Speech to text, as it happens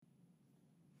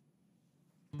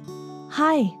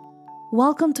Hi,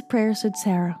 welcome to Prayers with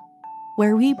Sarah,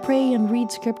 where we pray and read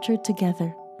scripture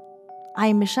together. I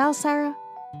am Michelle Sarah,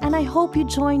 and I hope you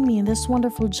join me in this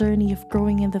wonderful journey of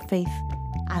growing in the faith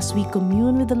as we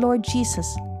commune with the Lord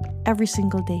Jesus every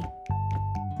single day.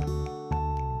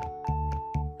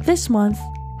 This month,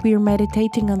 we are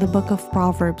meditating on the book of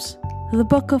Proverbs, the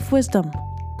book of wisdom.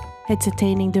 It's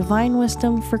attaining divine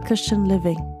wisdom for Christian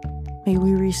living. May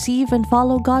we receive and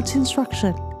follow God's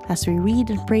instruction as we read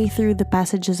and pray through the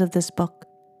passages of this book.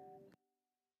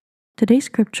 Today's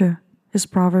scripture is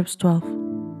Proverbs 12.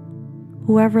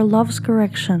 Whoever loves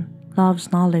correction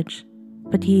loves knowledge,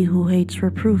 but he who hates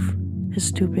reproof is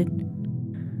stupid.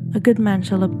 A good man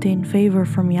shall obtain favor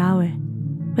from Yahweh,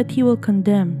 but he will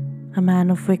condemn a man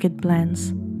of wicked plans.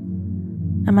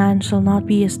 A man shall not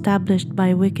be established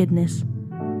by wickedness,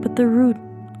 but the root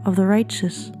of the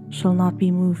righteous shall not be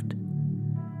moved.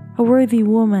 A worthy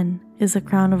woman is the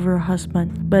crown of her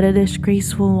husband, but a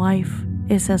disgraceful wife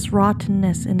is as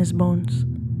rottenness in his bones.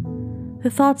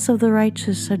 The thoughts of the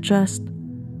righteous are just,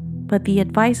 but the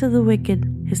advice of the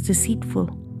wicked is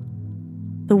deceitful.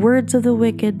 The words of the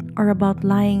wicked are about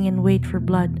lying in wait for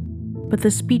blood, but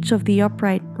the speech of the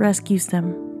upright rescues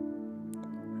them.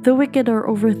 The wicked are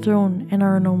overthrown and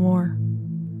are no more,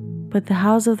 but the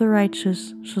house of the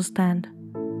righteous shall stand.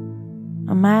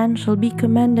 A man shall be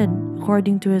commended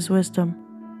according to his wisdom,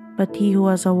 but he who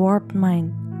has a warped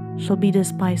mind shall be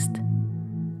despised.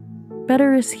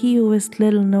 Better is he who is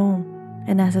little known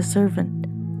and has a servant,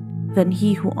 than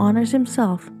he who honors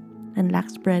himself and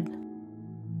lacks bread.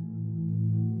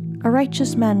 A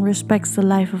righteous man respects the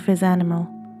life of his animal,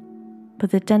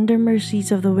 but the tender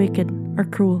mercies of the wicked are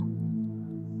cruel.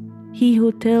 He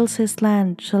who tills his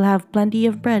land shall have plenty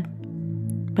of bread,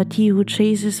 but he who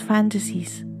chases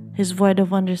fantasies is void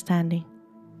of understanding.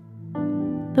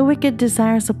 The wicked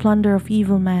desires the plunder of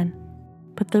evil men,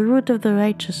 but the root of the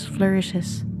righteous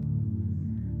flourishes.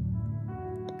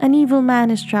 An evil man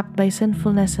is trapped by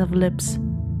sinfulness of lips,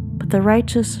 but the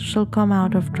righteous shall come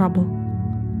out of trouble.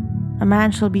 A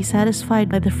man shall be satisfied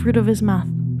by the fruit of his mouth.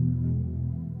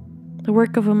 The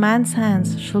work of a man's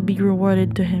hands shall be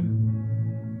rewarded to him.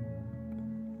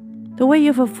 The way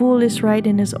of a fool is right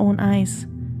in his own eyes,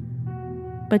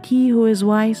 but he who is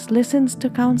wise listens to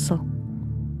counsel.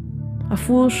 A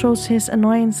fool shows his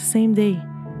annoyance the same day,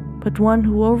 but one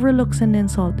who overlooks an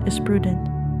insult is prudent.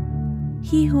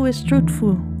 He who is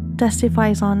truthful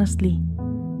testifies honestly,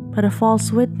 but a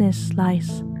false witness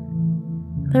lies.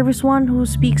 There is one who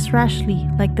speaks rashly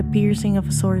like the piercing of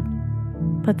a sword,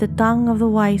 but the tongue of the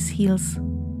wise heals.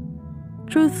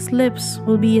 Truth's lips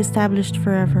will be established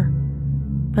forever,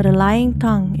 but a lying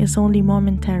tongue is only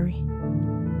momentary.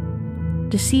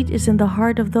 Deceit is in the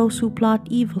heart of those who plot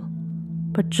evil,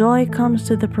 but joy comes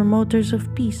to the promoters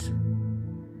of peace.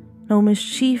 No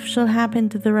mischief shall happen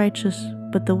to the righteous,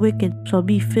 but the wicked shall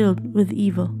be filled with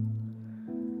evil.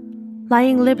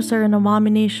 Lying lips are an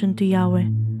abomination to Yahweh,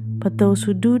 but those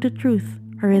who do the truth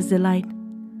are his delight.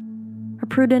 A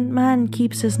prudent man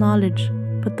keeps his knowledge,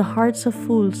 but the hearts of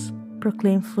fools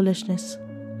proclaim foolishness.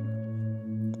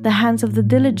 The hands of the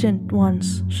diligent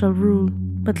ones shall rule,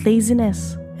 but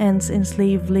laziness ends in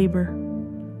slave labor.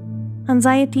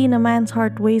 Anxiety in a man's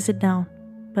heart weighs it down,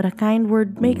 but a kind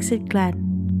word makes it glad.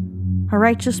 A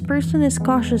righteous person is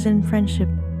cautious in friendship,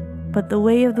 but the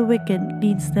way of the wicked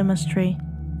leads them astray.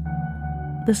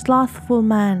 The slothful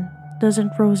man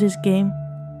doesn't roast his game,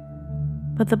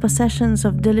 but the possessions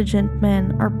of diligent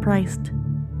men are prized.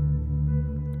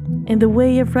 In the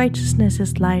way of righteousness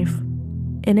is life,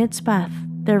 in its path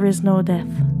there is no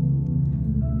death.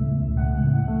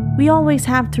 We always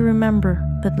have to remember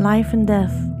that life and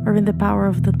death are in the power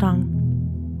of the tongue.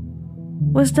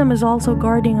 Wisdom is also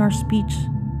guarding our speech,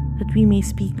 that we may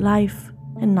speak life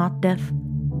and not death.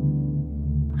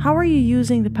 How are you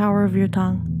using the power of your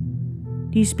tongue?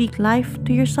 Do you speak life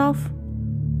to yourself?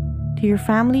 To your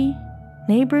family,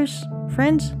 neighbors,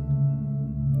 friends?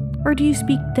 Or do you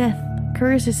speak death,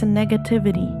 curses, and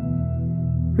negativity?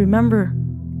 Remember,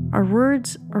 our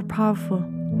words are powerful,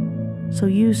 so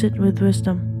use it with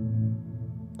wisdom.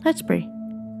 Let's pray.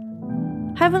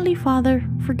 Heavenly Father,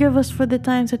 forgive us for the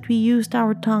times that we used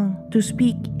our tongue to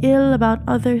speak ill about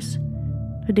others,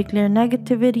 to declare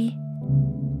negativity.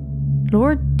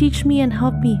 Lord, teach me and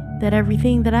help me that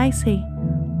everything that I say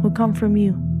will come from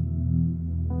you.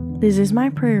 This is my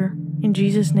prayer, in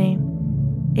Jesus'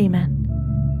 name, amen.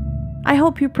 I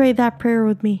hope you prayed that prayer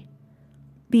with me.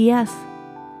 P.S.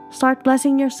 Start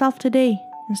blessing yourself today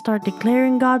and start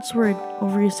declaring God's word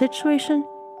over your situation,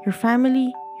 your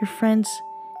family, your friends,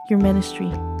 your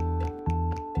ministry.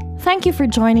 Thank you for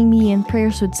joining me in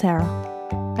Prayers with Sarah.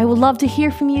 I would love to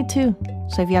hear from you too,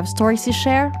 So if you have stories to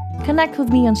share, connect with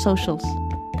me on socials.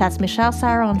 That's Michelle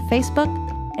Sarah on Facebook,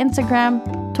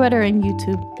 Instagram, Twitter, and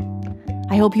YouTube.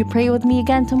 I hope you pray with me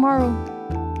again tomorrow.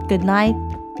 Good night,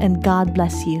 and God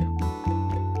bless you.